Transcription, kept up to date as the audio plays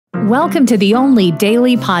Welcome to the only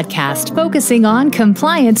daily podcast focusing on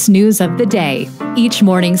compliance news of the day. Each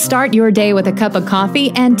morning, start your day with a cup of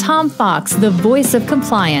coffee and Tom Fox, the voice of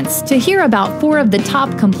compliance, to hear about 4 of the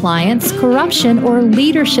top compliance, corruption, or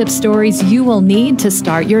leadership stories you will need to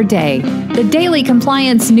start your day. The Daily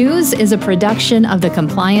Compliance News is a production of the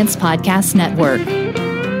Compliance Podcast Network.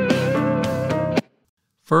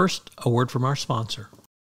 First, a word from our sponsor.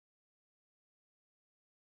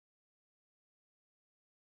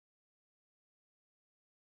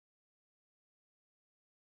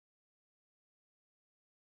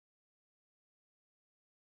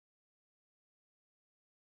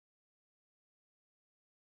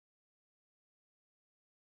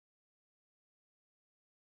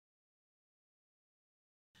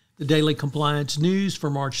 The Daily Compliance News for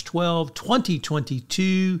March 12,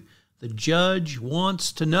 2022, the Judge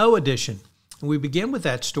Wants to Know edition. And we begin with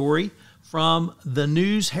that story from the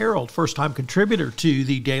News-Herald, first-time contributor to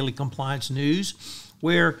the Daily Compliance News,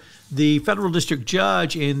 where the federal district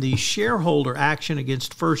judge in the shareholder action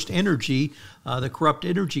against First Energy, the corrupt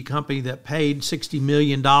energy company that paid $60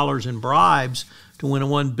 million in bribes to win a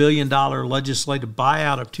 $1 billion legislative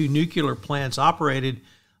buyout of 2 nuclear plants operated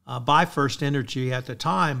by First Energy at the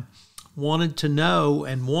time, wanted to know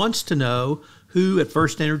and wants to know who at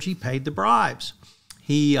First Energy paid the bribes.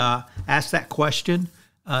 He asked that question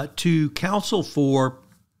to counsel for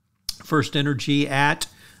First Energy at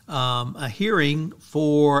a hearing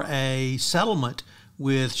for a settlement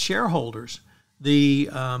with shareholders. The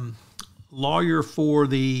lawyer for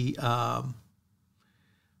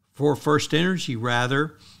First Energy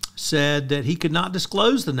said that he could not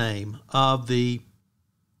disclose the name of the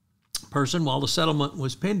person while the settlement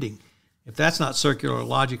was pending. If that's not circular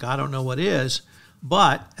logic, I don't know what is.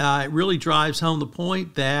 But it really drives home the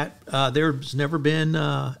point that there's never been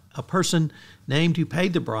a person named who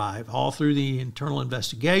paid the bribe all through the internal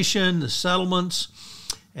investigation, the settlements,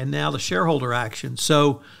 and now the shareholder action.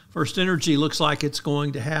 So First Energy looks like it's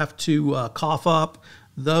going to have to cough up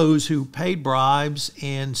those who paid bribes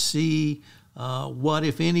and see what,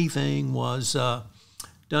 if anything, was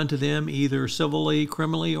done to them, either civilly,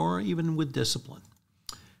 criminally, or even with discipline.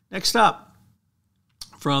 Next up,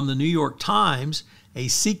 from the New York Times, a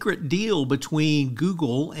secret deal between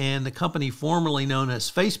Google and the company formerly known as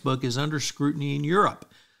Facebook is under scrutiny in Europe.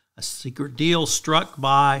 A secret deal struck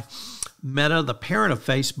by Meta, the parent of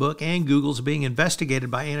Facebook, and Google is being investigated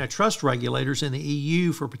by antitrust regulators in the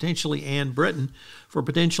EU and Britain for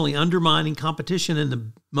potentially undermining competition in the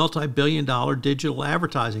multi-billion-dollar digital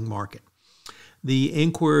advertising market. The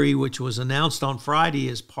inquiry, which was announced on Friday,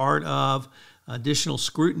 is part of additional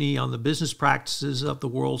scrutiny on the business practices of the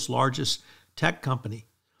world's largest tech company.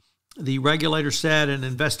 The regulator said an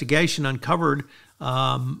investigation uncovered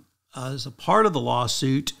as a part of the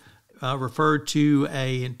lawsuit referred to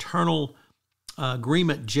an internal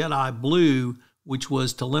agreement, Jedi Blue, which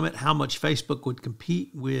was to limit how much Facebook would compete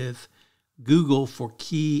with Google for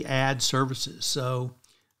key ad services. So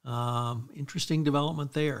interesting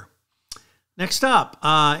development there. Next up,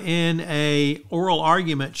 in a oral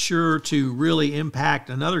argument sure to really impact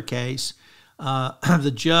another case,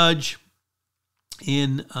 the judge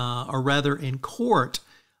in court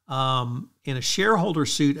in a shareholder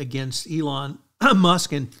suit against Elon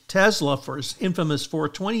Musk and Tesla for his infamous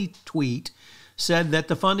 420 tweet said that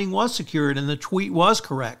the funding was secured and the tweet was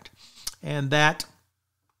correct, and that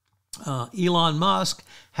Elon Musk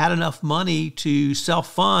had enough money to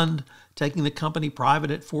self-fund taking the company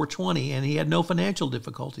private at 420, and he had no financial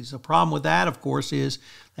difficulties. The problem with that, of course, is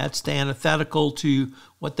that's antithetical to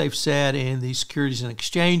what they've said in the Securities and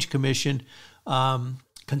Exchange Commission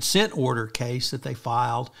consent order case that they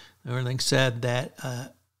filed. Everything said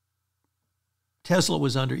that Tesla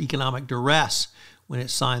was under economic duress when it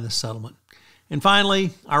signed the settlement. And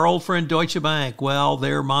finally, our old friend Deutsche Bank. Well,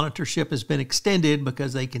 their monitorship has been extended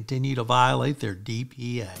because they continue to violate their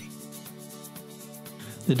DPA.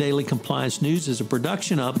 The Daily Compliance News is a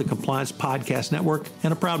production of the Compliance Podcast Network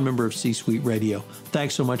and a proud member of C-Suite Radio.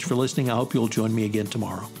 Thanks so much for listening. I hope you'll join me again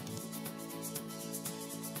tomorrow.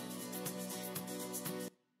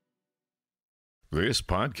 This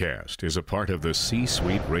podcast is a part of the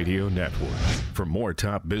C-Suite Radio Network. For more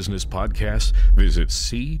top business podcasts, visit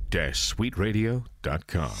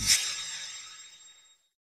c-suiteradio.com.